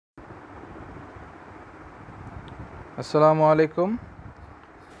Assalamu alaikum.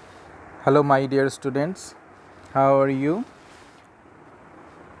 Hello, my dear students. How are you?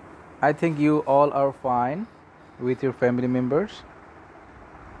 I think you all are fine with your family members,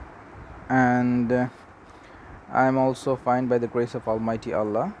 and I am also fine by the grace of Almighty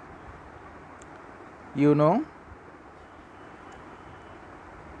Allah. You know,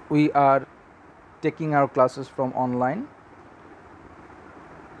 we are taking our classes from online.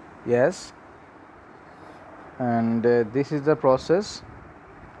 Yes, and this is the process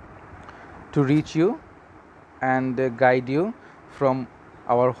to reach you and guide you from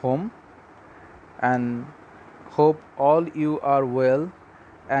our home, and hope all you are well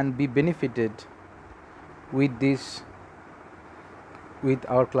and be benefited with this with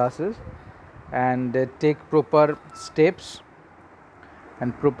our classes, and take proper steps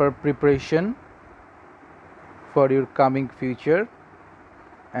and proper preparation for your coming future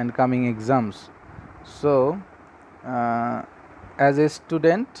and coming exams. So as a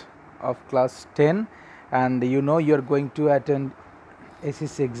student of class 10, and you know you are going to attend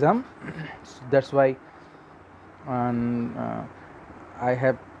SSC exam, so that's why I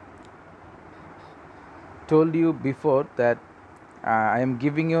have told you before that I am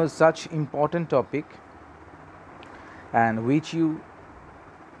giving you such important topic, and which you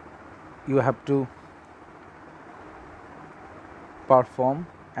have to perform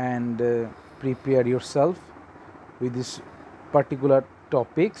and prepare yourself with this particular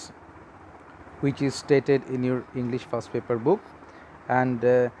topics which is stated in your English first paper book, and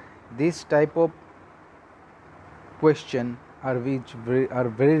this type of question are very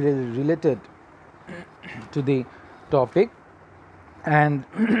related to the topic, and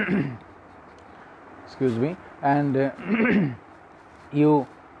excuse me, and you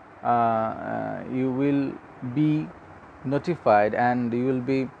will be notified, and you will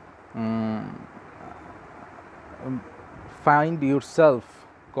be find yourself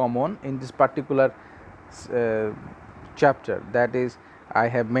common in this particular chapter, that is I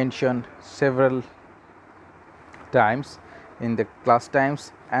have mentioned several times in the class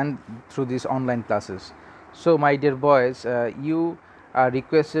times and through these online classes. So my dear boys, you are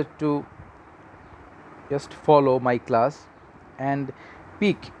requested to just follow my class and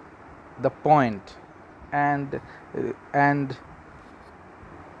pick the point, and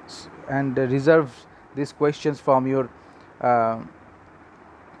and reserve these questions from your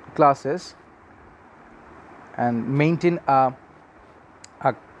classes, and maintain a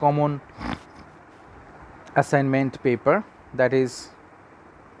common assignment paper, that is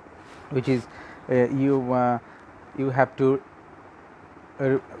which is you have to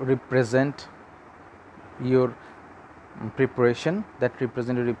represent your preparation, that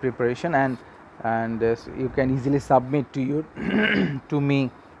representative preparation, and you can easily submit to you to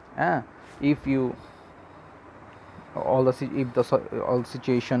me if you all all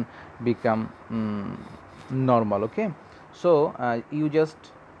situation become normal. Okay, so you just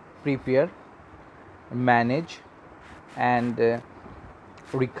prepare, manage, and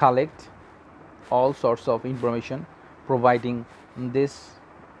recollect all sorts of information providing this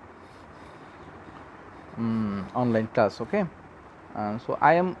online class. Okay, so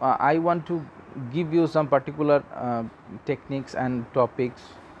I want to give you some particular techniques and topics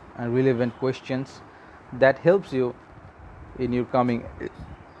and relevant questions that helps you in your coming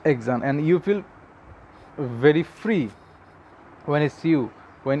exam, and you feel very free when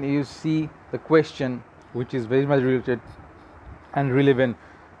you see the question which is very much related and relevant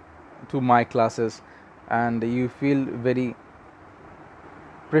to my classes, and you feel very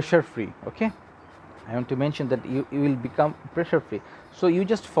pressure free. Okay, I want to mention that you will become pressure free, so you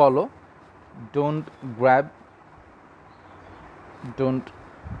just follow, don't grab, don't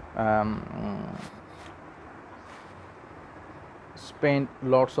spend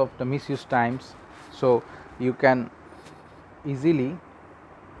lots of the misuse times, so you can easily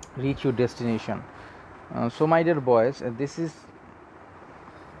reach your destination. So my dear boys, this is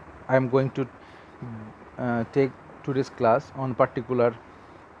I am going to take today's class on particular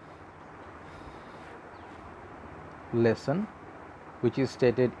lesson which is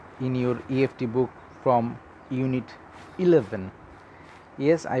stated in your EFT book from unit 11.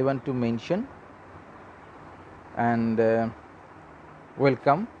 Yes, I want to mention, and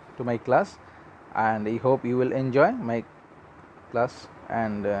welcome to my class, and I hope you will enjoy my class,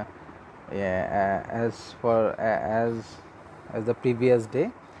 and as for as the previous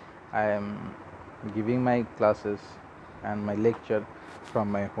day, I am giving my classes and my lecture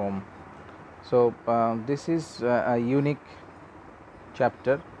from my home. So this is a unique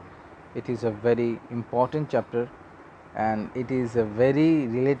chapter. It is a very important chapter, and it is very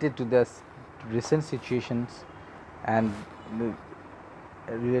related to the recent situations and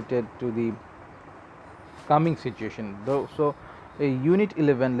related to the coming situation. Though, so unit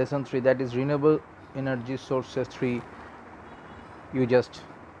 11 lesson 3, that is renewable energy sources 3, you just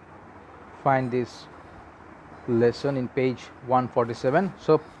find this lesson in page 147.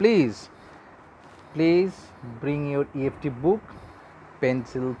 So please bring your EFT book,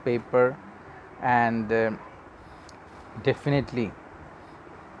 pencil, paper, and definitely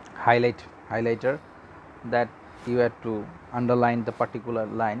highlighter that you have to underline the particular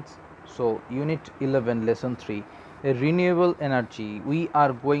lines. So unit 11 lesson 3, a renewable energy. We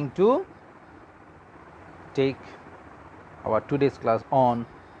are going to take our today's class on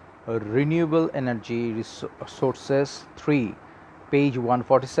renewable energy sources 3, page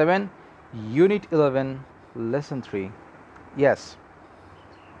 147, unit 11 lesson 3. Yes,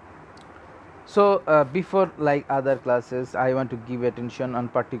 so before like other classes, I want to give attention on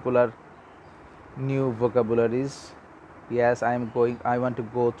particular new vocabularies. Yes, I want to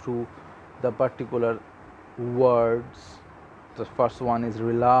go through the particular words. The first one is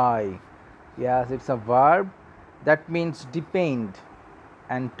rely. Yes, it's a verb that means depend.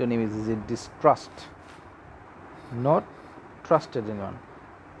 Antonym is distrust, not trusted anyone.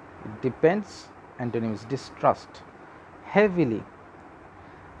 It depends. Antonym is distrust. Heavily.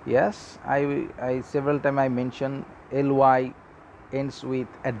 Yes, I several times I mentioned ly ends with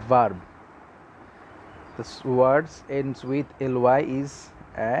adverb. This words ends with ly is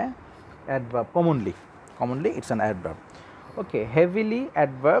a adverb. Commonly it's an adverb. Okay, heavily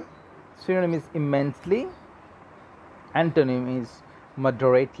adverb. Synonym is immensely. Antonym is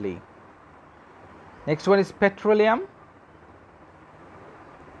moderately. Next one is petroleum.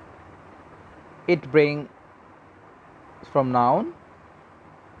 It brings from noun.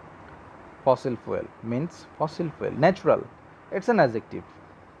 Fossil fuel means fossil fuel. Natural, it's an adjective.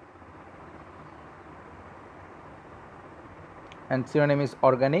 And synonym is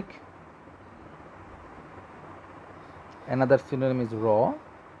organic. Another synonym is raw.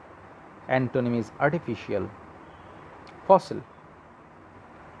 Antonym is artificial. Fossil,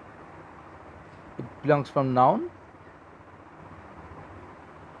 it belongs from noun.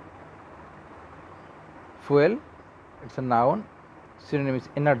 Fuel, it's a noun. Synonym is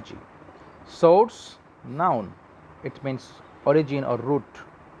energy. Source, noun, it means origin or root.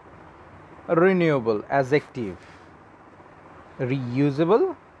 Renewable, adjective.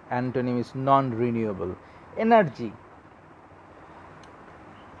 Reusable, antonym is non-renewable. Energy,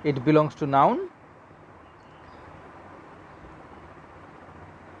 it belongs to noun.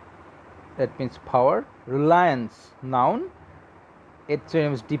 That means power. Reliance, noun. Its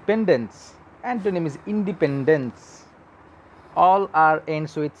synonym is dependence. Antonym is independence. All are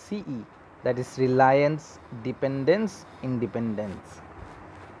ends with ce. That is reliance, dependence, independence.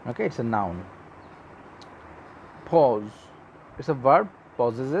 Okay, it's a noun. Pause, it's a verb.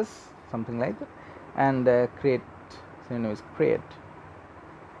 Possesses, something like that. And create, synonym is create.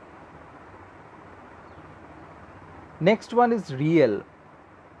 Next one is real.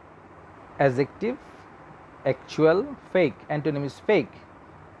 Adjective. Actual. Fake, antonym is fake.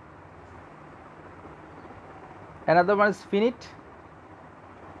 Another one is finite.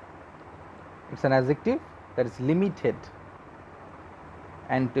 It's an adjective. That is limited.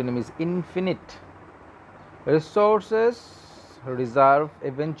 Antonym is infinite. Resources, reserve.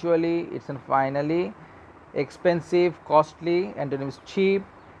 Eventually, it's an finally. Expensive, costly. Antonym is cheap.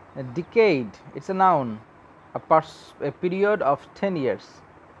 A decade, it's a noun. A period of 10 years.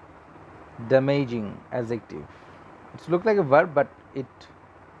 Damaging, adjective. It looks like a verb, but it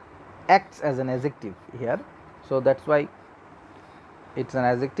acts as an adjective here. So that's why it's an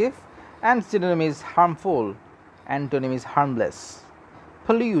adjective. And synonym is harmful. Antonym is harmless.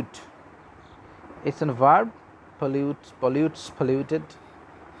 Pollute, it's a verb. Pollutes, polluted,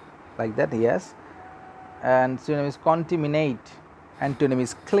 like that. Yes. And synonym is contaminate. Antonym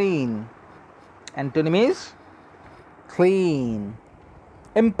is clean. Antonym is clean.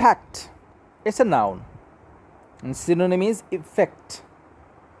 Impact, it's a noun. And synonym is effect.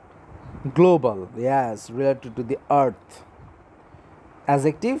 Global, yes, related to the earth.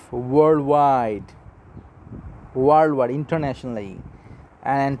 Adjective, worldwide, internationally.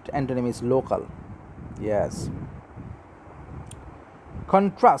 And antonym is local. Yes.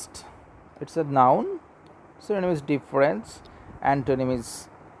 Contrast, it's a noun. Synonym is difference. Antonym is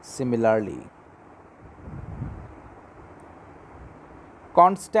similarly.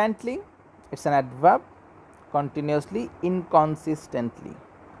 Constantly, it's an adverb. Continuously, inconsistently.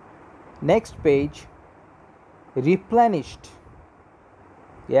 Next page, replenished.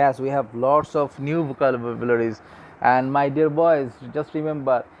 Yes, we have lots of new vocabularies. And my dear boys, just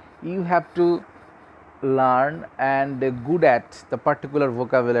remember, you have to learn and good at the particular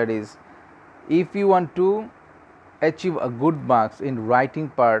vocabularies. If you want to achieve a good marks in writing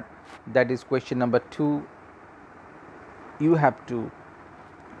part, that is question number 2, you have to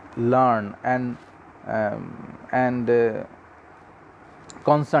learn and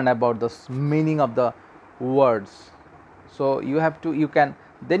concerned about the meaning of the words. So you have to, you can,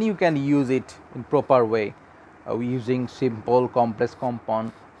 then you can use it in proper way, using simple, complex,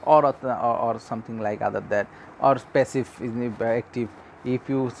 compound, or something like other that, or passive is active. If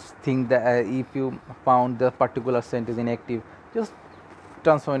you think that if you found the particular sentence in active, just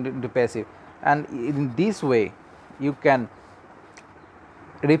transform it into passive, and in this way you can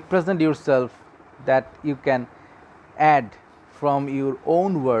represent yourself, that you can add from your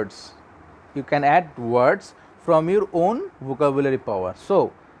own words, you can add words from your own vocabulary power.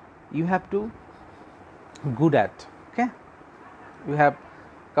 So you have to good at, okay, you have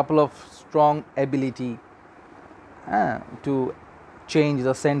couple of strong ability to change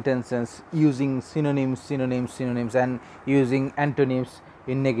the sentences using synonyms and using antonyms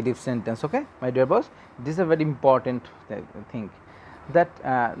in negative sentence. Okay, my dear boss, this is a very important thing. That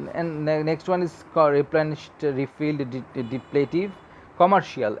and the next one is called replenished, refilled, depletive,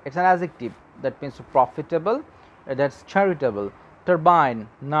 commercial. It's an adjective, that means profitable, that's charitable. Turbine,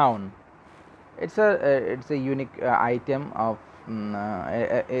 noun. It's a unique item of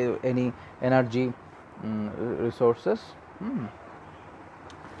any energy resources.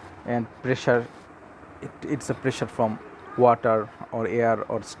 And pressure, it's a pressure from water or air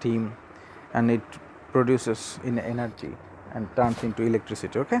or steam, and it produces in energy and turns into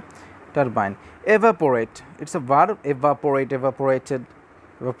electricity. Okay, turbine. Evaporate, it's a verb, evaporate, evaporated,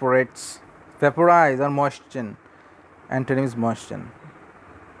 evaporates, vaporize or moisten, antonym is moisten.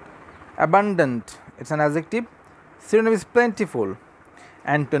 Abundant, it's an adjective, synonym is plentiful,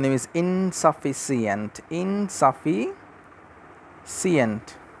 antonym is insufficient, insufficient.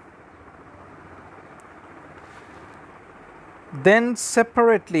 Then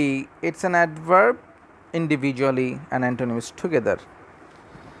separately, it's an adverb, individually, and antonym is together,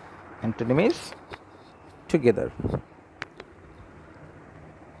 antonym is together.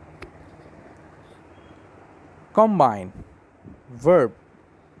 Combine, verb,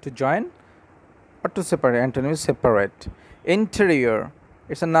 to join or to separate, antonym is separate. Interior,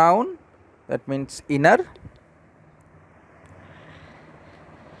 it's a noun, that means inner.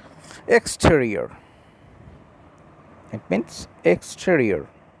 Exterior, it means exterior.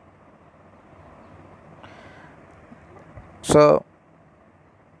 So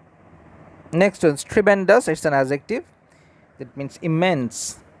next one, tremendous, it's an adjective, that means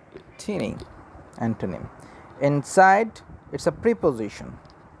immense, teeny, antonym. Inside, it's a preposition.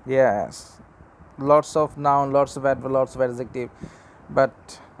 Yes, lots of noun, lots of adverb, lots of adjective,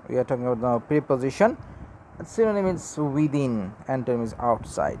 but we are talking about now preposition. Synonym is within, antonym is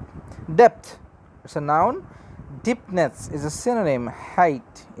outside. Depth, it's a noun, deepness is a synonym,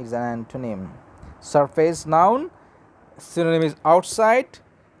 height is an antonym. Surface, noun, synonym is outside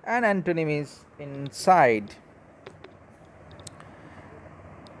and antonym is inside.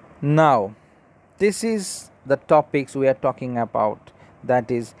 Now this is the topics we are talking about, that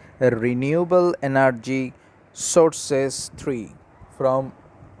is renewable energy sources 3 from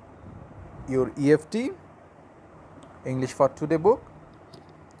your EFT English for Today book,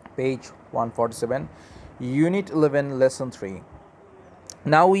 page 147, unit 11, lesson 3.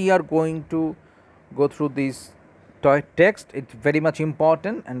 Now we are going to go through this text. It's very much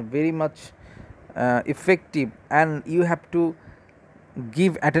important and very much effective, and you have to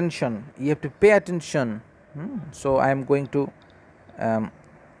give attention, you have to pay attention. So I am going to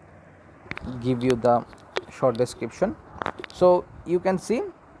give you the short description. So you can see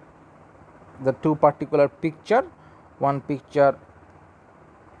the two particular picture. One picture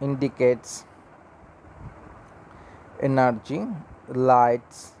indicates energy,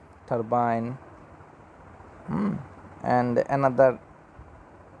 lights, turbine, and another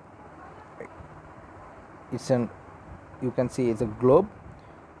is an, you can see it's a globe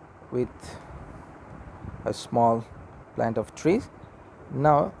with a small plant of trees.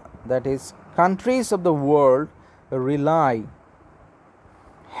 Now that is, countries of the world rely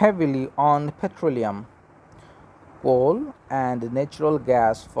heavily on petroleum, coal and natural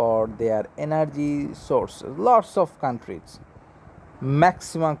gas for their energy sources. Lots of countries,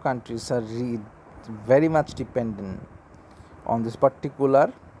 maximum countries are very much dependent on this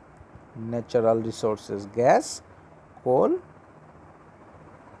particular natural resources, gas, coal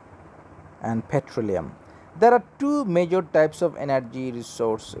and petroleum. There are two major types of energy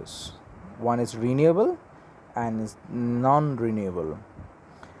resources. One is renewable and is non-renewable.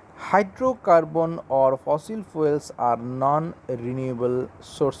 hydrocarbon or fossil fuels are non-renewable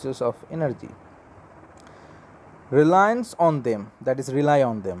sources of energy. Reliance on them, that is rely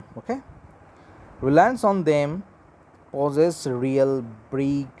on them, okay? Reliance on them poses real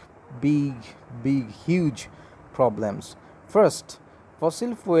big huge problems. First,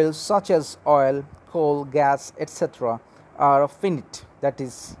 fossil fuels such as oil, coal, gas, etc. are finite. That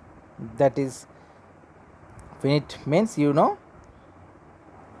is finite means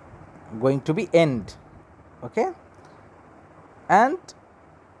going to be end, okay? And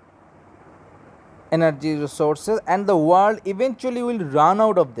energy resources, and the world eventually will run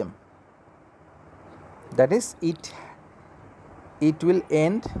out of them. That is, it will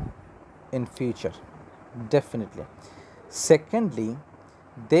end in future, definitely. Secondly,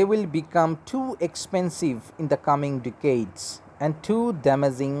 they will become too expensive in the coming decades and too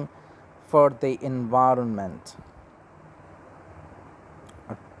damaging for the environment.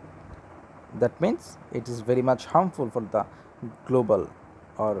 That means it is very much harmful for the global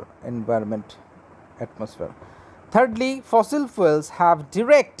or environment atmosphere. Thirdly, fossil fuels have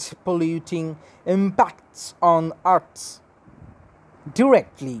direct polluting impacts on Earth,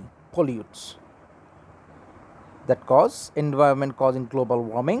 directly pollutes, that cause environment causing global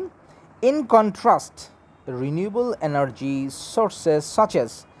warming. In contrast, renewable energy sources such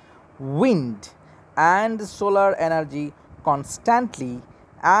as wind and solar energy constantly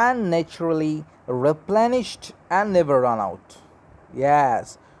and naturally replenished and never run out.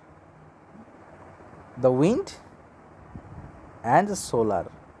 Yes, the wind and the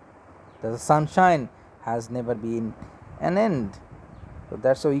solar, the sunshine has never been an end. So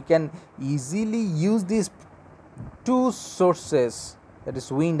that's why we can easily use these two sources, that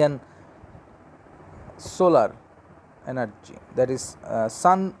is wind and solar energy, that is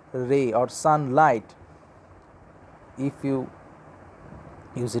sun ray or sunlight. If you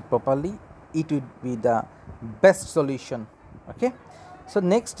use it properly, it would be the best solution, okay? So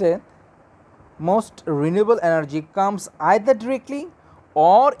next, most renewable energy comes either directly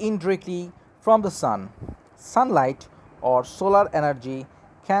or indirectly from the sun. Sunlight or solar energy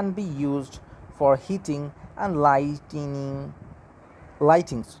can be used for heating and lighting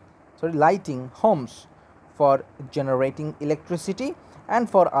homes, for generating electricity, and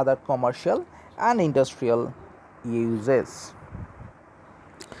for other commercial and industrial uses.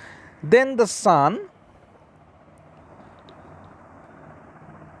 Then the sun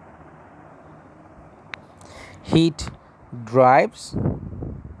heat drives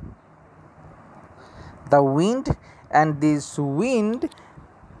the wind, and this wind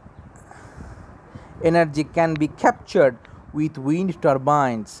energy can be captured with wind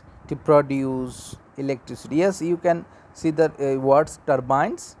turbines to produce electricity. Yes, you can see the words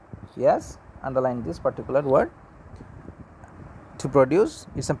turbines. Yes, underline this particular word. To produce,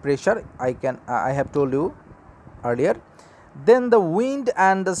 it's a pressure, I have told you earlier. Then the wind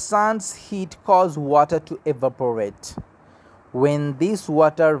and the sun's heat cause water to evaporate. When this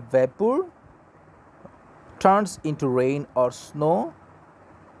water vapor turns into rain or snow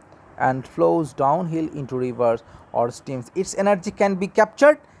and flows downhill into rivers or streams, its energy can be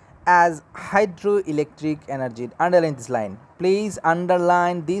captured as hydroelectric energy. Underline this line. Please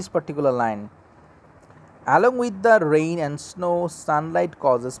underline this particular line. Along with the rain and snow, sunlight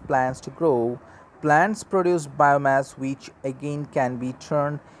causes plants to grow. Plants produce biomass, which again can be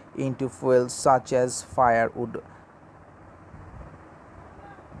turned into fuels such as firewood,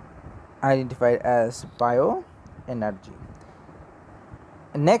 identified as bioenergy.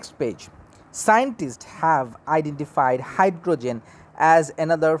 Next page. Scientists have identified hydrogen as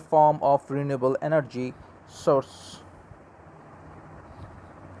another form of renewable energy source.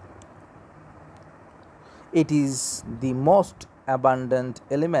 It is the most abundant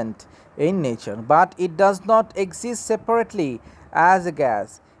element in nature, but it does not exist separately as a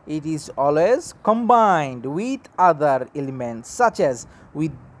gas. It is always combined with other elements such as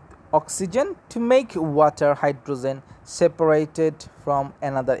with oxygen to make water. Hydrogen separated from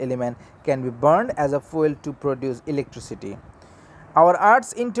another element can be burned as a fuel to produce electricity. Our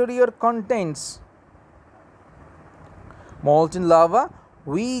Earth's interior contains molten lava,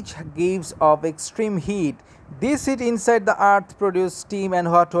 which gives off extreme heat. This heat inside the earth produces steam and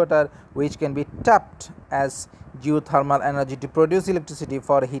hot water, which can be tapped as geothermal energy to produce electricity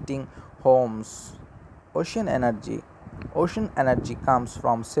for heating homes. Ocean energy. Ocean energy comes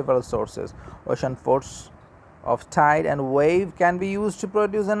from several sources. Ocean force of tide and wave can be used to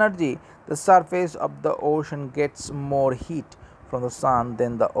produce energy. The surface of the ocean gets more heat from the sun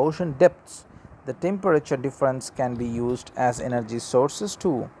than the ocean depths. The temperature difference can be used as energy sources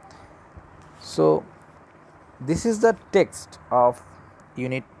too. So this is the text of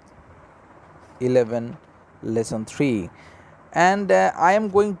unit 11 lesson 3, and I am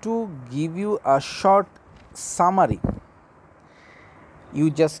going to give you a short summary. You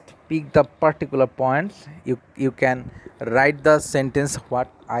just pick the particular points. You can write the sentence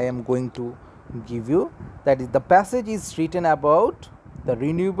what I am going to give you. That is, the passage is written about the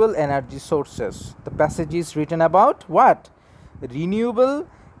renewable energy sources. The passage is written about what? Renewable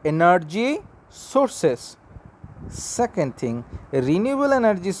energy sources. Second thing, renewable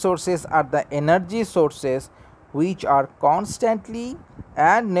energy sources are the energy sources which are constantly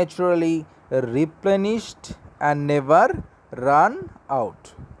and naturally replenished and never run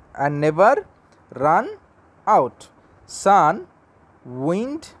out. Sun,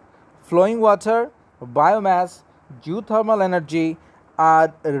 wind, flowing water, biomass, geothermal energy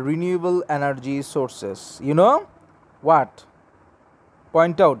are renewable energy sources. You know what?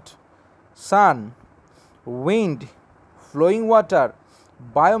 Point out. Sun, wind, flowing water,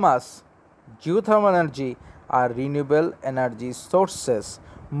 biomass, geothermal energy are renewable energy sources.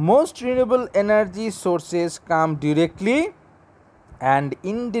 Most renewable energy sources come directly and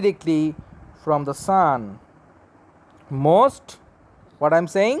indirectly from the sun. Most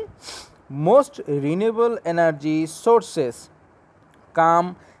renewable energy sources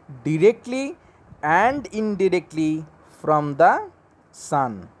come directly and indirectly from the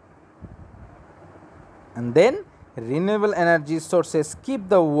sun. And then renewable energy sources keep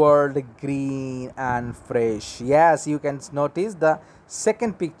the world green and fresh. Yes, you can notice the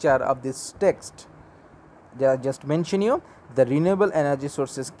second picture of this text. Just mention you, the renewable energy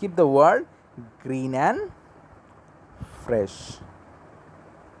sources keep the world green and fresh.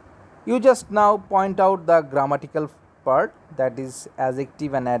 You just now point out the grammatical part, that is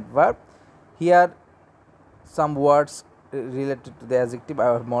adjective and adverb. Here some words related to the adjective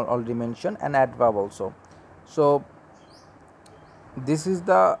I have already mentioned, and adverb also. So this is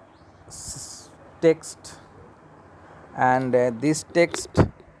the text, and this text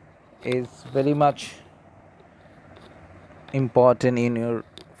is very much important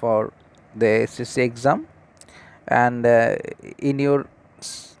for the SSC exam. And in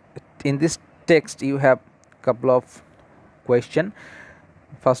this text you have couple of question.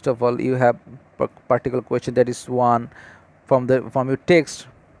 First of all, you have particular question, that is one from your text.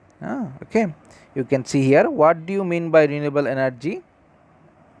 Okay, you can see here, what do you mean by renewable energy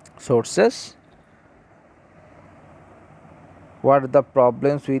sources? What are the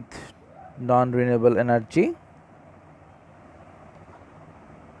problems with non-renewable energy?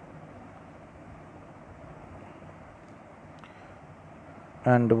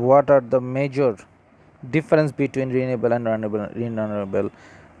 And what are the major difference between renewable and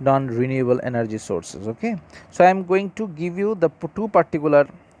non-renewable energy sources? Okay, so I am going to give you the two particular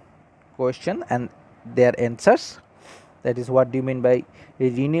question and their answers. That is, what do you mean by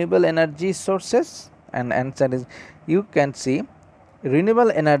renewable energy sources? And answer is, you can see, renewable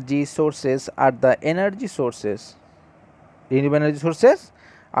energy sources are the energy sources. Renewable energy sources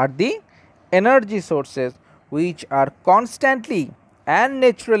are the energy sources which are constantly and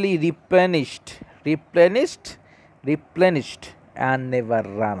naturally replenished and never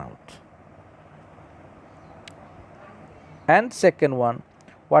run out. And second one,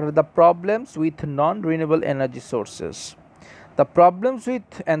 what are the problems with non-renewable energy sources? The problems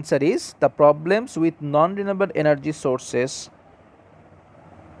with non-renewable energy sources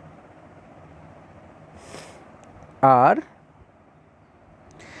are,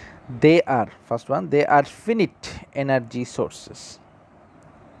 first one, they are finite energy sources.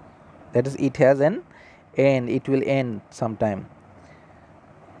 That is, it has an end, it will end sometime,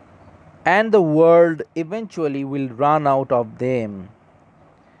 and the world eventually will run out of them.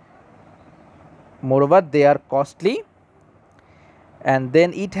 Moreover, they are costly, and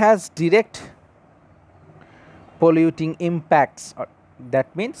then it has direct polluting impacts.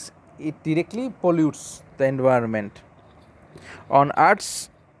 That means it directly pollutes the environment on Earth's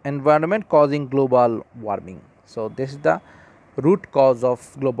environment, causing global warming. So this is the root cause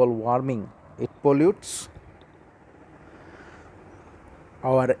of global warming. It pollutes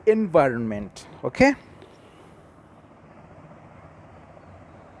our environment. Okay,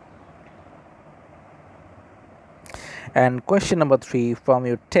 and question number 3 from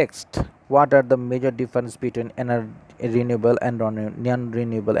your text, what are the major difference between renewable and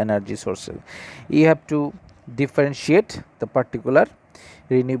non-renewable energy sources? You have to differentiate the particular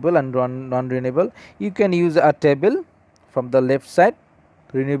renewable and non-renewable. You can use a table from the left side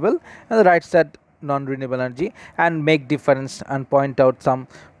renewable and the right side non-renewable energy, and make difference and point out some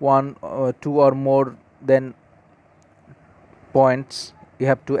one, two or more than points you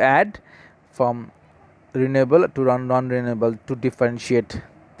have to add from renewable to non-renewable to differentiate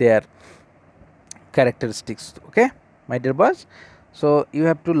their characteristics. Okay, my dear boys, so you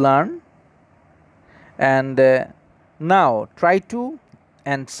have to learn, and now try to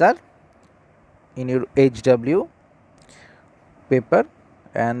answer in your HW paper,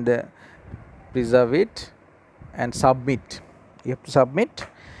 and preserve it and submit. You have to submit,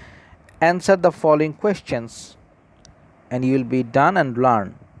 answer the following questions, and you will be done and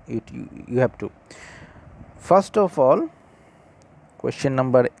learn it. You have to, first of all, question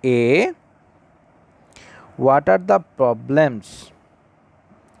number A, what are the problems?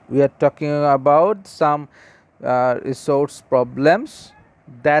 We are talking about some resource problems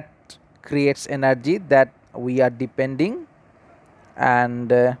that creates energy that we are depending, and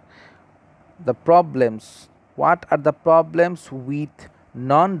the problems, what are the problems with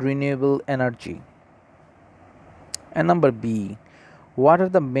non-renewable energy? And number B, what are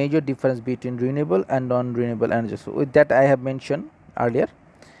the major difference between renewable and non-renewable energy? So with that I have mentioned earlier.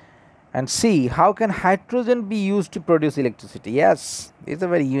 And C, how can hydrogen be used to produce electricity? Yes, it's a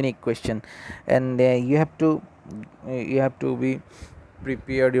very unique question, and you have to be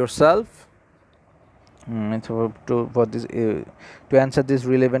prepared yourself for this to answer this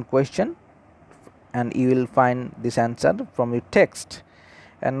relevant question, and you will find this answer from your text.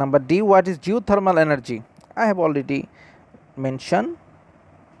 And number D, what is geothermal energy? I have already mentioned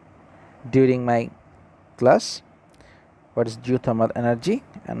during my class what is geothermal energy.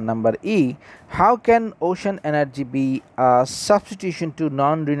 And number E, how can ocean energy be a substitution to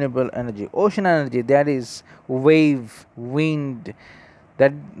non-renewable energy? Ocean energy, that is wave, wind,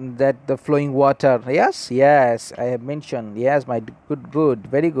 that the flowing water. Yes, I have mentioned. Yes, my good,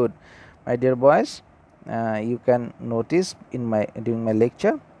 very good, my dear boys. You can notice in my during my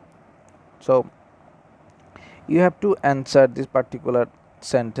lecture. So you have to answer these particular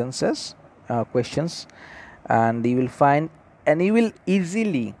sentences, questions, and you will find, and you will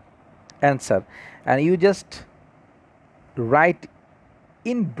easily answer, and you just write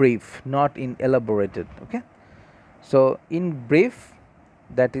in brief, not in elaborated. Okay, so in brief,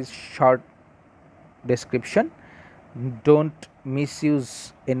 that is short description. Don't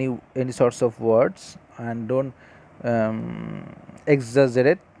misuse any sorts of words, and don't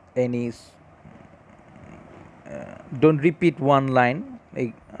exaggerate any, don't repeat one line.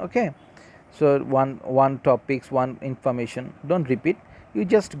 Okay, so one topics, one information, don't repeat, you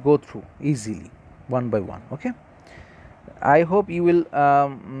just go through easily one by one. Okay, I hope you will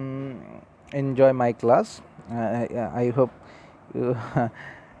enjoy my class. I hope you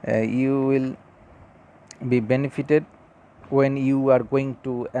will be benefited when you are going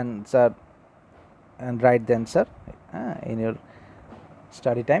to answer and write the answer in your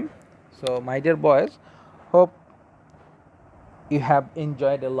study time. So my dear boys, hope you have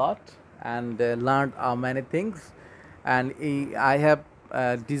enjoyed a lot and learned many things, and I have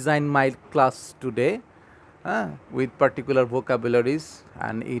designed my class today with particular vocabularies,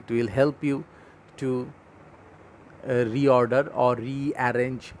 and it will help you to reorder or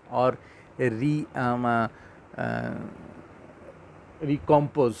rearrange or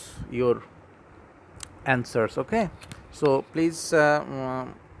recompose your answers. Okay, so please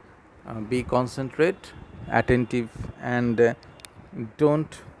be concentrate, attentive, and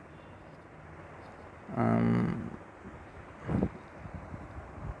don't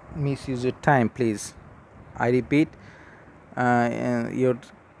misuse your time, please. I repeat, your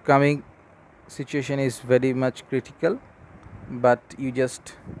coming situation is very much critical, but you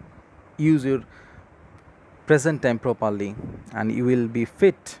just use your present time properly, and you will be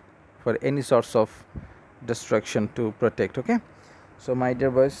fit for any sorts of destruction to protect. Okay, so my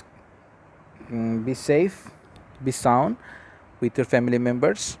dear boys, be safe, be sound with your family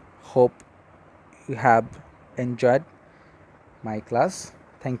members. Hope you have enjoyed my class.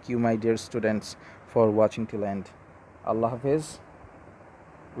 Thank you, my dear students, for watching till end. Allah Hafiz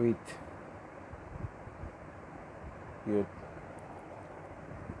with you.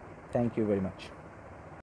 Thank you very much.